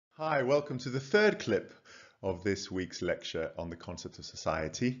Hi, welcome to the third clip of this week's lecture on the concept of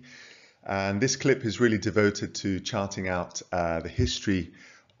society. And this clip is really devoted to charting out the history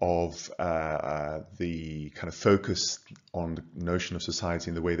of the kind of focus on the notion of society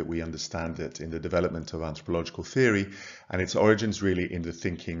in the way that we understand it in the development of anthropological theory, and its origins really in the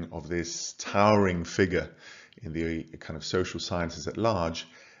thinking of this towering figure in the kind of social sciences at large,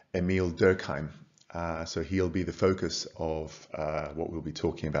 Emile Durkheim. So he'll be the focus of what we'll be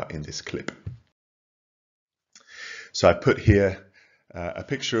talking about in this clip. So I put here a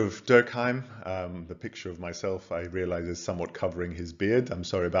picture of Durkheim. The picture of myself, I realize, is somewhat covering his beard. I'm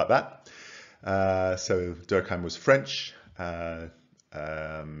sorry about that. So Durkheim was French.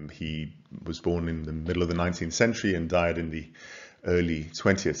 He was born in the middle of the 19th century and died in the early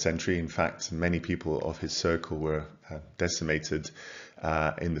 20th century. In fact, many people of his circle were decimated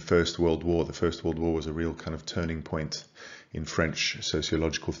in the First World War. The First World War was a real kind of turning point in French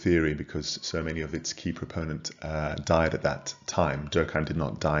sociological theory because so many of its key proponents died at that time. Durkheim did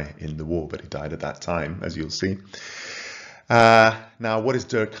not die in the war, but he died at that time, as you'll see. Now, what is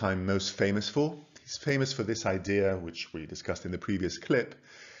Durkheim most famous for? He's famous for this idea, which we discussed in the previous clip,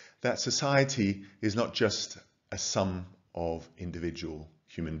 that society is not just a sum of individual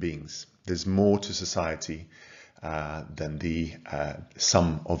human beings. There's more to society than the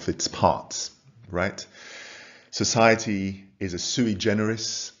sum of its parts, right? Society is a sui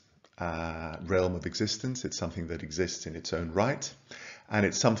generis realm of existence. It's something that exists in its own right, and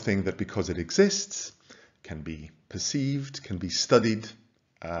it's something that, because it exists, can be perceived, can be studied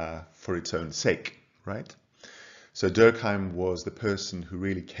for its own sake, right? So Durkheim was the person who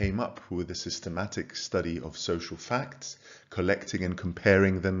really came up with a systematic study of social facts, collecting and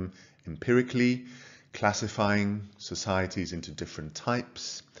comparing them empirically, classifying societies into different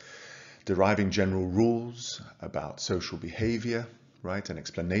types, deriving general rules about social behavior, right, and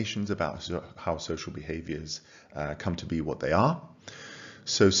explanations about how social behaviors come to be what they are.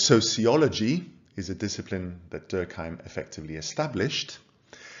 So sociology is a discipline that Durkheim effectively established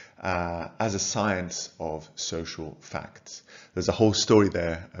as a science of social facts. There's a whole story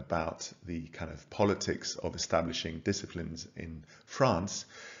there about the kind of politics of establishing disciplines in France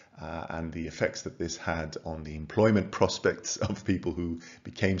and the effects that this had on the employment prospects of people who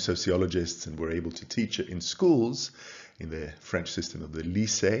became sociologists and were able to teach it in schools in the French system of the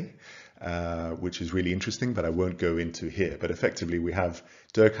lycée, which is really interesting, but I won't go into here. But effectively, we have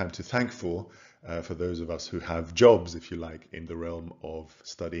Durkheim to thank for those of us who have jobs, if you like, in the realm of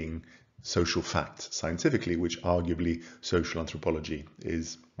studying social facts scientifically, which arguably social anthropology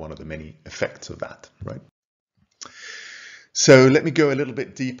is one of the many effects of that, right? So let me go a little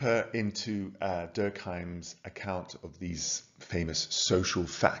bit deeper into Durkheim's account of these famous social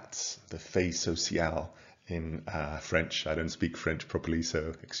facts, the faits sociales in French. I don't speak French properly,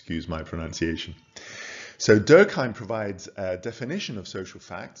 so excuse my pronunciation. So Durkheim provides a definition of social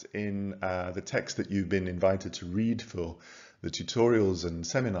facts in the text that you've been invited to read for the tutorials and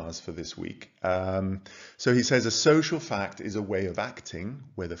seminars for this week. So he says a social fact is a way of acting,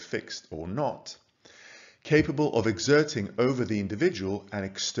 whether fixed or not, capable of exerting over the individual an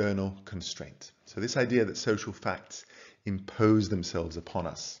external constraint. So this idea that social facts impose themselves upon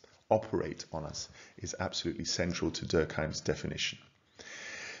us, operate on us, is absolutely central to Durkheim's definition.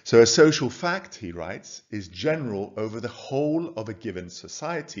 So a social fact, he writes, is general over the whole of a given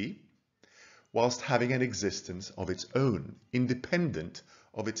society, whilst having an existence of its own, independent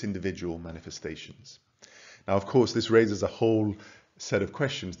of its individual manifestations. Now, of course, this raises a whole set of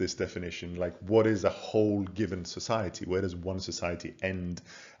questions, this definition, like what is a whole given society? Where does one society end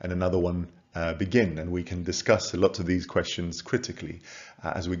and another one begin? And we can discuss a lot of these questions critically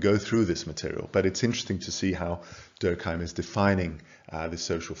as we go through this material. But it's interesting to see how Durkheim is defining the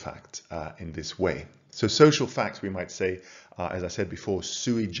social fact in this way. So social facts, we might say, are, as I said before,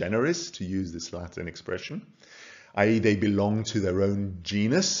 sui generis, to use this Latin expression, i.e. they belong to their own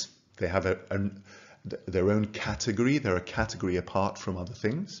genus. They have their own category. They're a category apart from other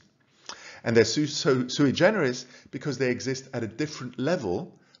things. And they're sui generis because they exist at a different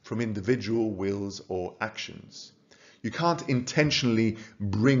level from individual wills or actions. You can't intentionally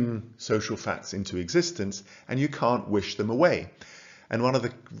bring social facts into existence, and you can't wish them away. And one of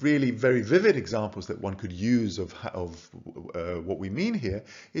the really very vivid examples that one could use of what we mean here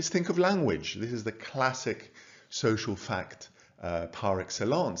is think of language. This is the classic social fact par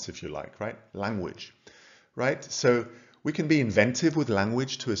excellence, if you like, right? Language, right? So we can be inventive with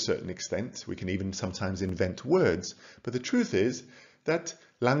language to a certain extent. We can even sometimes invent words. But the truth is that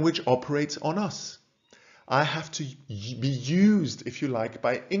language operates on us. I have to be used, if you like,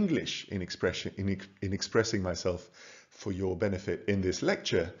 by English in expressing myself for your benefit in this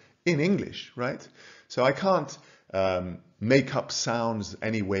lecture in English, right? So I can't make up sounds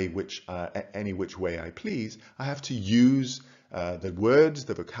any which way I please. I have to use the words,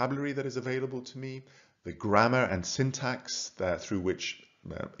 the vocabulary that is available to me, the grammar and syntax through which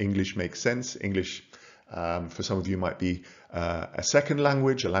English makes sense. English, for some of you, might be a second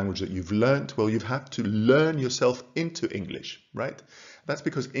language, a language that you've learnt. Well, you've had to learn yourself into English, right? That's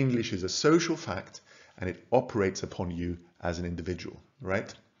because English is a social fact and it operates upon you as an individual,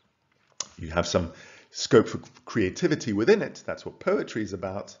 right? You have some scope for creativity within it. That's what poetry is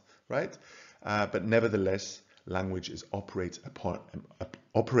about, right? But nevertheless, language is operating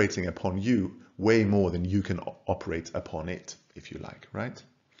upon you way more than you can operate upon it, if you like, right?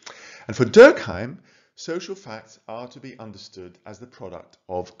 And for Durkheim, social facts are to be understood as the product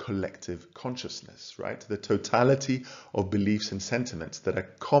of collective consciousness, right? The totality of beliefs and sentiments that are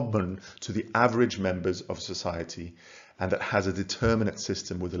common to the average members of society and that has a determinate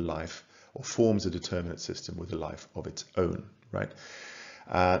system with a life, or forms a determinate system with a life of its own, right?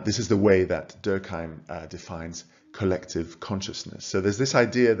 This is the way that Durkheim defines collective consciousness. So there's this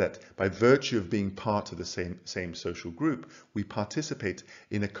idea that by virtue of being part of the same social group, we participate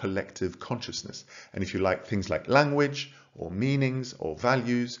in a collective consciousness. And if you like, things like language or meanings or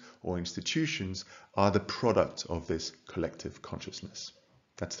values or institutions are the product of this collective consciousness.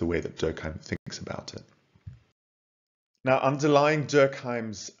 That's the way that Durkheim thinks about it. Now, underlying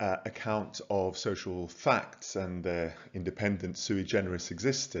Durkheim's account of social facts and their independent sui generis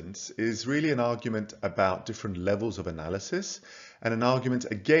existence is really an argument about different levels of analysis and an argument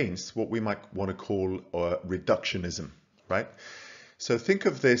against what we might want to call reductionism, right? So think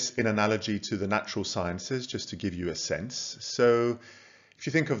of this in analogy to the natural sciences, just to give you a sense. So if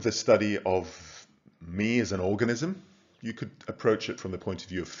you think of the study of me as an organism, you could approach it from the point of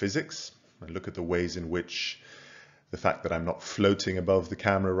view of physics and look at the ways in which the fact that I'm not floating above the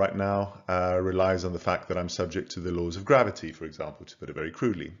camera right now relies on the fact that I'm subject to the laws of gravity, for example, to put it very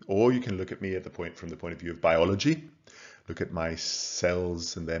crudely. Or you can look at me from the point of view of biology, look at my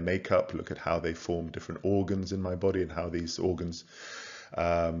cells and their makeup, look at how they form different organs in my body and how these organs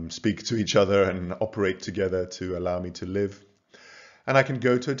speak to each other and operate together to allow me to live. And I can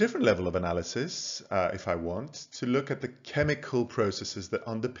go to a different level of analysis, if I want, to look at the chemical processes that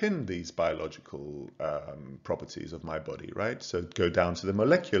underpin these biological properties of my body, right? So go down to the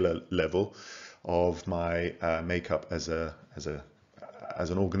molecular level of my makeup as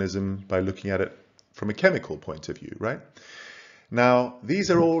an organism by looking at it from a chemical point of view, right? Now, these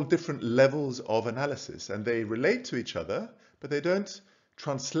are all different levels of analysis, and they relate to each other, but they don't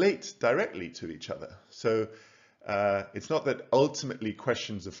translate directly to each other. So it's not that ultimately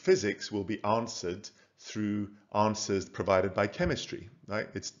questions of physics will be answered through answers provided by chemistry, right?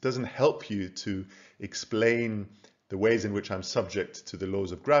 It doesn't help you to explain the ways in which I'm subject to the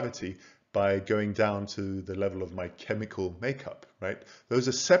laws of gravity by going down to the level of my chemical makeup, right? Those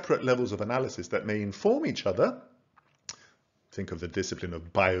are separate levels of analysis that may inform each other. Think of the discipline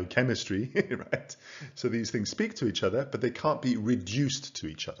of biochemistry, right? So these things speak to each other, but they can't be reduced to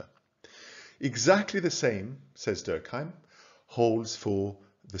each other. Exactly the same, says Durkheim, holds for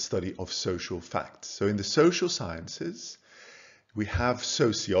the study of social facts. So in the social sciences, we have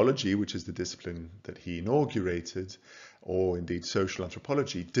sociology, which is the discipline that he inaugurated, or indeed social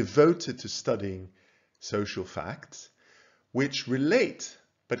anthropology, devoted to studying social facts, which relate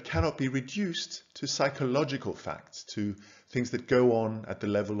but cannot be reduced to psychological facts, to things that go on at the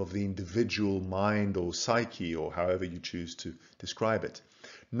level of the individual mind or psyche, or however you choose to describe it.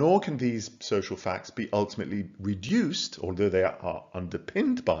 Nor can these social facts be ultimately reduced, although they are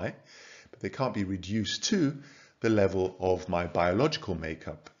underpinned by, but they can't be reduced to the level of my biological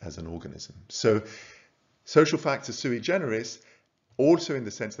makeup as an organism. So social facts are sui generis, also in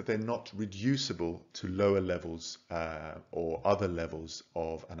the sense that they're not reducible to lower levels or other levels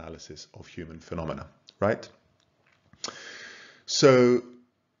of analysis of human phenomena, right? So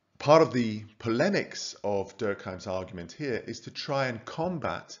part of the polemics of Durkheim's argument here is to try and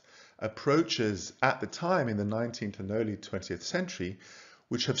combat approaches at the time in the 19th and early 20th century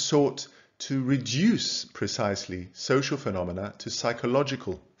which have sought to reduce precisely social phenomena to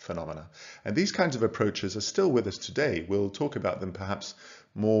psychological phenomena. And these kinds of approaches are still with us today. We'll talk about them perhaps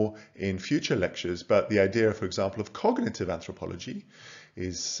more in future lectures, but the idea, for example, of cognitive anthropology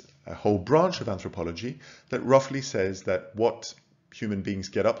is a whole branch of anthropology that roughly says that what human beings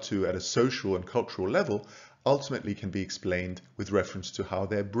get up to at a social and cultural level ultimately can be explained with reference to how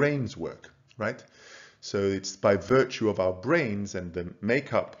their brains work, right? So it's by virtue of our brains and the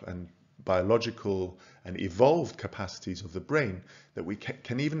makeup and biological and evolved capacities of the brain that we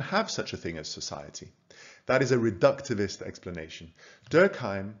can even have such a thing as society. That is a reductivist explanation.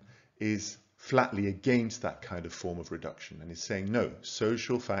 Durkheim is flatly against that kind of form of reduction and is saying, no,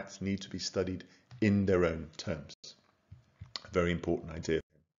 social facts need to be studied in their own terms. A very important idea.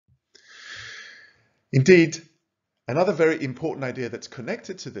 Indeed, another very important idea that's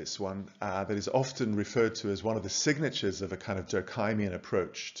connected to this one, that is often referred to as one of the signatures of a kind of Durkheimian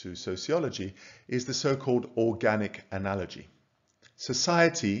approach to sociology, is the so-called organic analogy.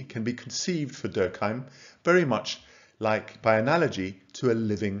 Society can be conceived for Durkheim very much like, by analogy, to a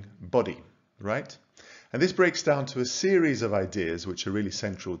living body, right? And this breaks down to a series of ideas which are really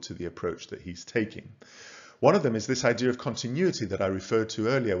central to the approach that he's taking. One of them is this idea of continuity that I referred to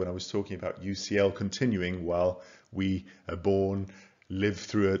earlier when I was talking about UCL continuing while we are born, live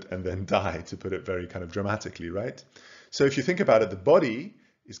through it, and then die, to put it very kind of dramatically, right? So if you think about it, the body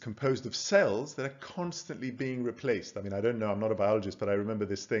is composed of cells that are constantly being replaced. I mean, I don't know, I'm not a biologist, but I remember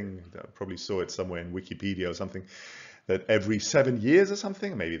this thing, I probably saw it somewhere in Wikipedia or something, that every 7 years or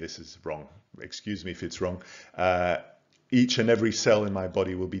something, maybe this is wrong, excuse me if it's wrong, each and every cell in my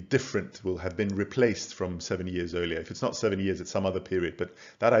body will be different, will have been replaced from 7 years earlier. If it's not 7 years, it's some other period. But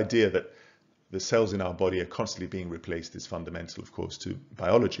that idea that the cells in our body are constantly being replaced is fundamental, of course, to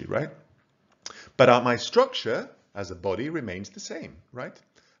biology, right? But my structure as a body remains the same, right?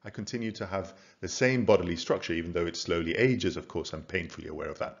 I continue to have the same bodily structure, even though it slowly ages. Of course, I'm painfully aware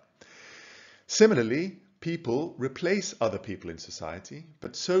of that. Similarly, people replace other people in society,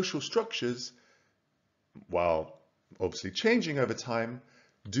 but social structures, while obviously changing over time,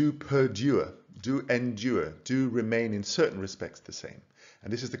 do perdure, do endure, do remain in certain respects the same.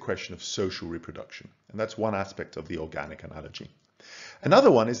 And this is the question of social reproduction. And that's one aspect of the organic analogy.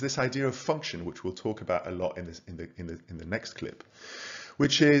 Another one is this idea of function, which we'll talk about a lot in the next clip,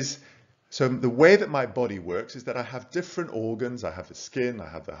 which is, so the way that my body works is that I have different organs. I have the skin, I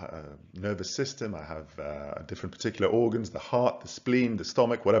have the nervous system, I have different particular organs, the heart, the spleen, the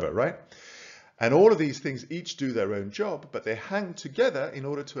stomach, whatever, right? And all of these things each do their own job, but they hang together in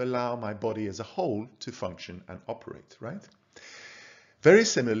order to allow my body as a whole to function and operate, right? Very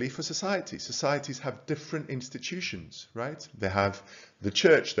similarly for society. Societies have different institutions, right? They have the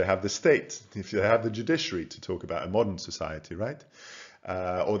church, they have the state, if they have the judiciary, to talk about a modern society, right?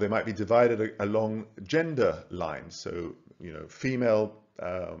 Or they might be divided along gender lines. So, you know, female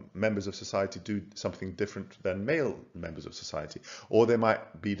members of society do something different than male members of society. Or they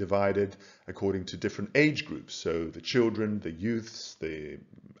might be divided according to different age groups. So the children, the youths, the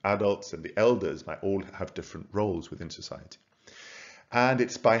adults, and the elders might all have different roles within society. And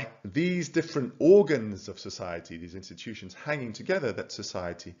it's by these different organs of society, these institutions hanging together, that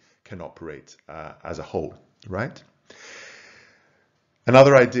society can operate as a whole, right?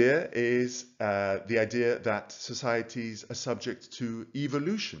 Another idea is the idea that societies are subject to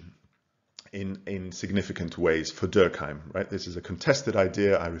evolution in significant ways for Durkheim, right? This is a contested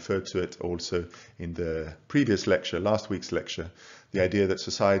idea. I referred to it also in the previous lecture, last week's lecture, the idea that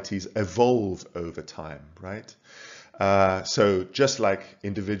societies evolve over time, right? So just like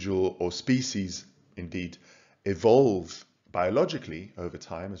individual or species indeed evolve biologically over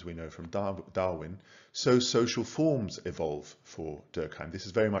time, as we know from Darwin, so social forms evolve for Durkheim. This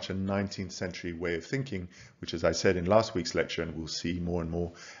is very much a 19th century way of thinking, which, as I said in last week's lecture, and we'll see more and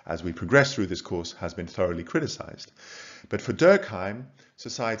more as we progress through this course, has been thoroughly criticized. But for Durkheim,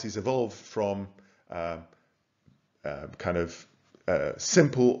 societies evolve from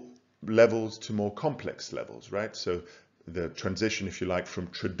simple levels to more complex levels, right? So the transition, if you like, from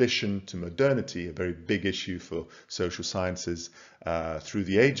tradition to modernity, a very big issue for social sciences through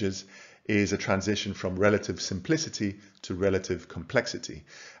the ages, is a transition from relative simplicity to relative complexity.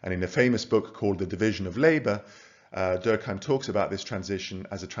 And in a famous book called The Division of Labor, Durkheim talks about this transition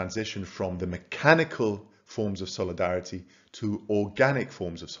as a transition from the mechanical forms of solidarity to organic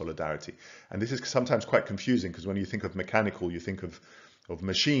forms of solidarity. And this is sometimes quite confusing, because when you think of mechanical, you think of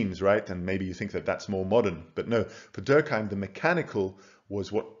machines, right? And maybe you think that that's more modern. But no, for Durkheim, the mechanical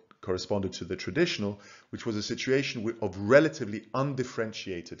was what corresponded to the traditional, which was a situation of relatively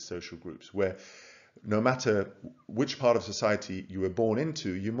undifferentiated social groups, where no matter which part of society you were born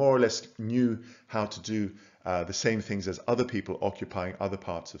into, you more or less knew how to do the same things as other people occupying other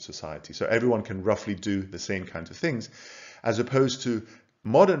parts of society. So everyone can roughly do the same kinds of things, as opposed to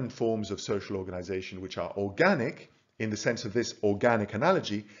modern forms of social organization, which are organic, in the sense of this organic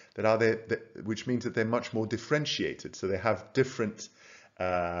analogy, that are there, which means that they're much more differentiated. So they have different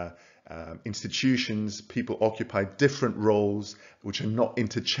institutions, people occupy different roles, which are not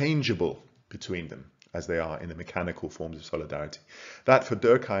interchangeable between them as they are in the mechanical forms of solidarity. That, for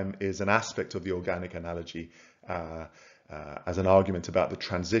Durkheim, is an aspect of the organic analogy as an argument about the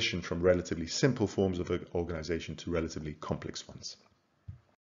transition from relatively simple forms of organization to relatively complex ones.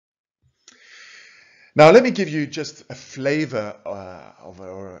 Now, let me give you just a flavor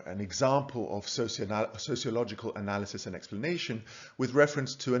or an example of sociological analysis and explanation with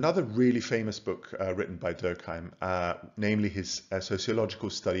reference to another really famous book written by Durkheim, namely his sociological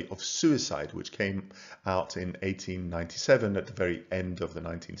study of suicide, which came out in 1897 at the very end of the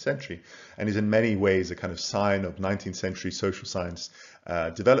 19th century, and is in many ways a kind of sign of 19th century social science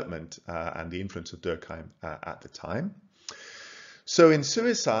development and the influence of Durkheim at the time. So in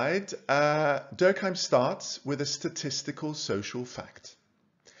suicide, Durkheim starts with a statistical social fact.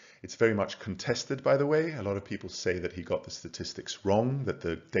 It's very much contested, by the way. A lot of people say that he got the statistics wrong, that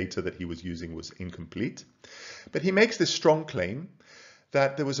the data that he was using was incomplete. But he makes this strong claim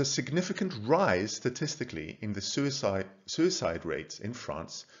that there was a significant rise statistically in the suicide rates in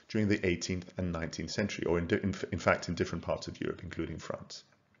France during the 18th and 19th century, or in fact in different parts of Europe, including France.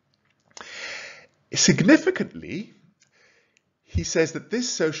 Significantly, he says that this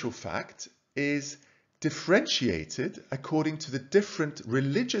social fact is differentiated according to the different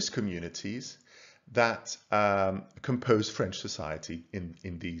religious communities that compose French society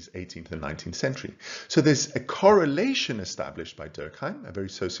in these 18th and 19th century. So there's a correlation established by Durkheim, a very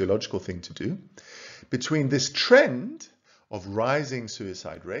sociological thing to do, between this trend of rising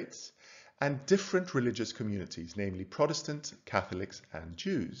suicide rates and different religious communities, namely Protestant, Catholics, and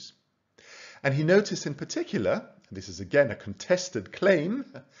Jews. And he noticed in particular, and this is again a contested claim,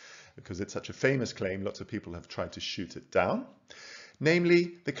 because it's such a famous claim, lots of people have tried to shoot it down,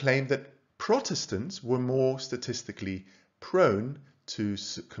 namely the claim that Protestants were more statistically prone to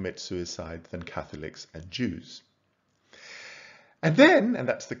commit suicide than Catholics and Jews. And then, and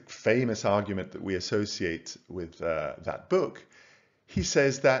that's the famous argument that we associate with that book, he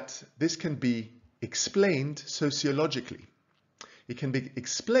says that this can be explained sociologically. It can be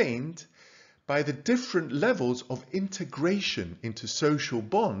explained by the different levels of integration into social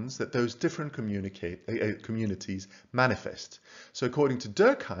bonds that those different communities manifest. So according to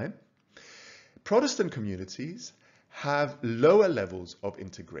Durkheim, Protestant communities have lower levels of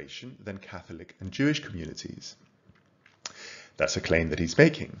integration than Catholic and Jewish communities. That's a claim that he's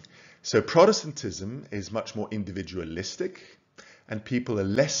making. So Protestantism is much more individualistic, and people are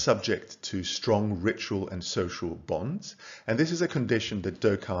less subject to strong ritual and social bonds. And this is a condition that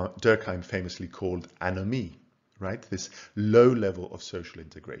Durkheim famously called anomie, right? This low level of social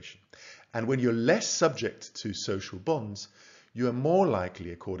integration. And when you're less subject to social bonds, you are more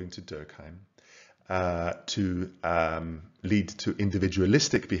likely, according to Durkheim, to lead to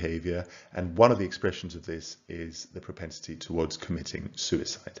individualistic behavior. And one of the expressions of this is the propensity towards committing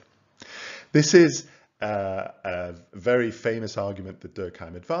suicide. This is a very famous argument that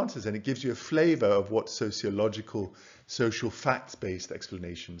Durkheim advances, and it gives you a flavor of what sociological, social facts-based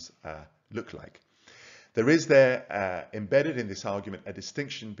explanations look like. There is there, embedded in this argument, a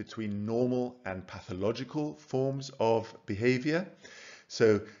distinction between normal and pathological forms of behavior.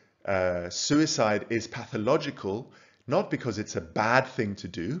 So suicide is pathological, not because it's a bad thing to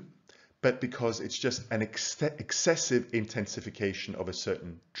do, but because it's just an excessive intensification of a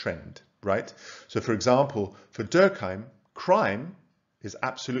certain trend, right? So for example, for Durkheim, crime is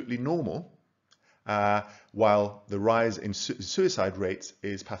absolutely normal, while the rise in suicide rates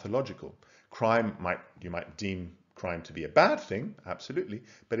is pathological. You might deem crime to be a bad thing, absolutely,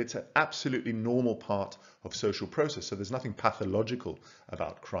 but it's an absolutely normal part of social process. So there's nothing pathological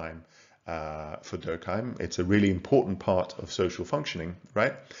about crime for Durkheim. It's a really important part of social functioning,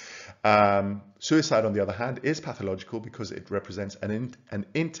 right? Suicide, on the other hand, is pathological because it represents an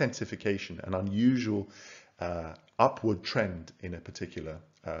intensification, an unusual upward trend in a particular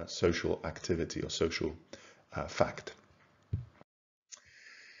social activity or social fact.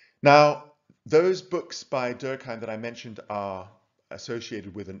 Now, those books by Durkheim that I mentioned are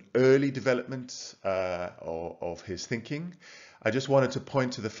associated with an early development of his thinking. I just wanted to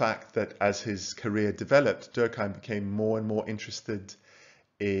point to the fact that as his career developed, Durkheim became more and more interested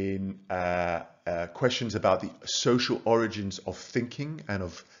in questions about the social origins of thinking and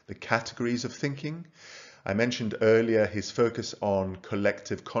of the categories of thinking. I mentioned earlier his focus on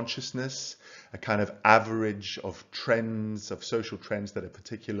collective consciousness, a kind of average of trends, of social trends that a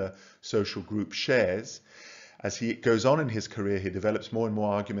particular social group shares. As he goes on in his career, he develops more and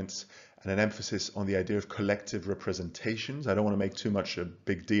more arguments and an emphasis on the idea of collective representations. I don't want to make too much a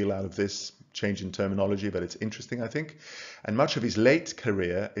big deal out of this change in terminology, but it's interesting, I think. And much of his late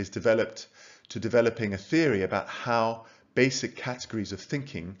career is developing a theory about how basic categories of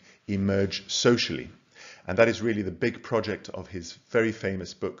thinking emerge socially. And that is really the big project of his very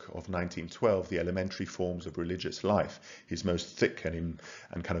famous book of 1912, The Elementary Forms of Religious Life, his most thick and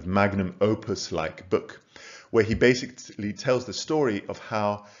kind of magnum opus-like book, where he basically tells the story of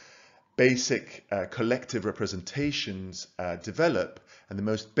how basic collective representations develop, and the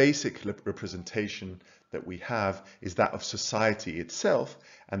most basic representation that we have is that of society itself,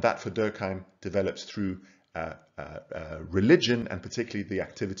 and that for Durkheim develops through religion, and particularly the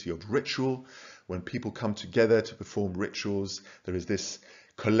activity of ritual. When people come together to perform rituals, there is this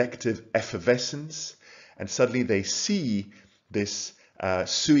collective effervescence, and suddenly they see this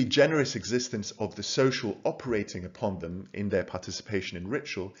sui generis existence of the social operating upon them in their participation in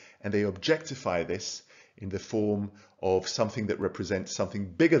ritual, and they objectify this in the form of something that represents something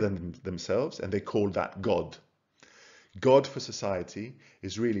bigger than themselves, and they call that God. God for society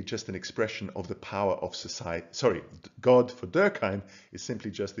is really just an expression of the power of society. Sorry, God for Durkheim is simply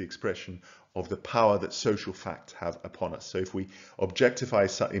just the expression of the power that social facts have upon us. So if we objectify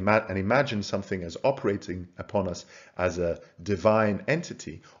and imagine something as operating upon us as a divine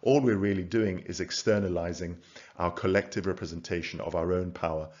entity, all we're really doing is externalizing our collective representation of our own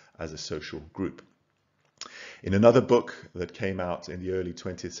power as a social group. In another book that came out in the early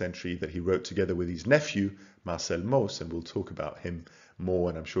 20th century that he wrote together with his nephew, Marcel Mauss, and we'll talk about him more,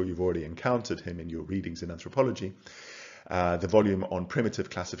 and I'm sure you've already encountered him in your readings in anthropology, the volume on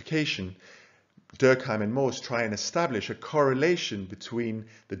primitive classification, Durkheim and Mauss try and establish a correlation between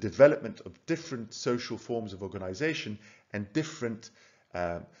the development of different social forms of organization and different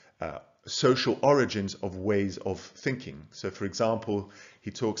social origins of ways of thinking. So, for example, he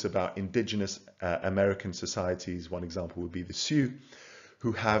talks about indigenous American societies. One example would be the Sioux,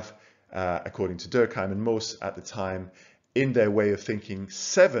 who have, according to Durkheim and Mauss at the time, in their way of thinking,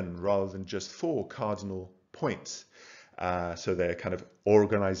 7 rather than just 4 cardinal points. So they're kind of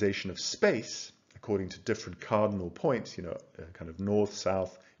organization of space, according to different cardinal points, you know, kind of north,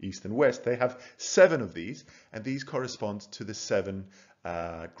 south, east, and west. They have 7 of these, and these correspond to the 7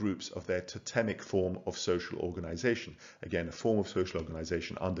 groups of their totemic form of social organization. Again, a form of social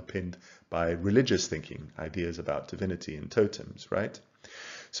organization underpinned by religious thinking, ideas about divinity and totems, right?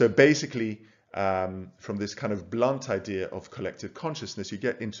 So basically, from this kind of blunt idea of collective consciousness, you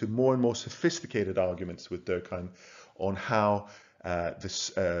get into more and more sophisticated arguments with Durkheim on how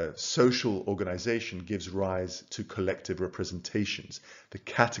this social organization gives rise to collective representations, the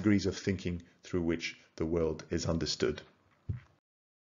categories of thinking through which the world is understood.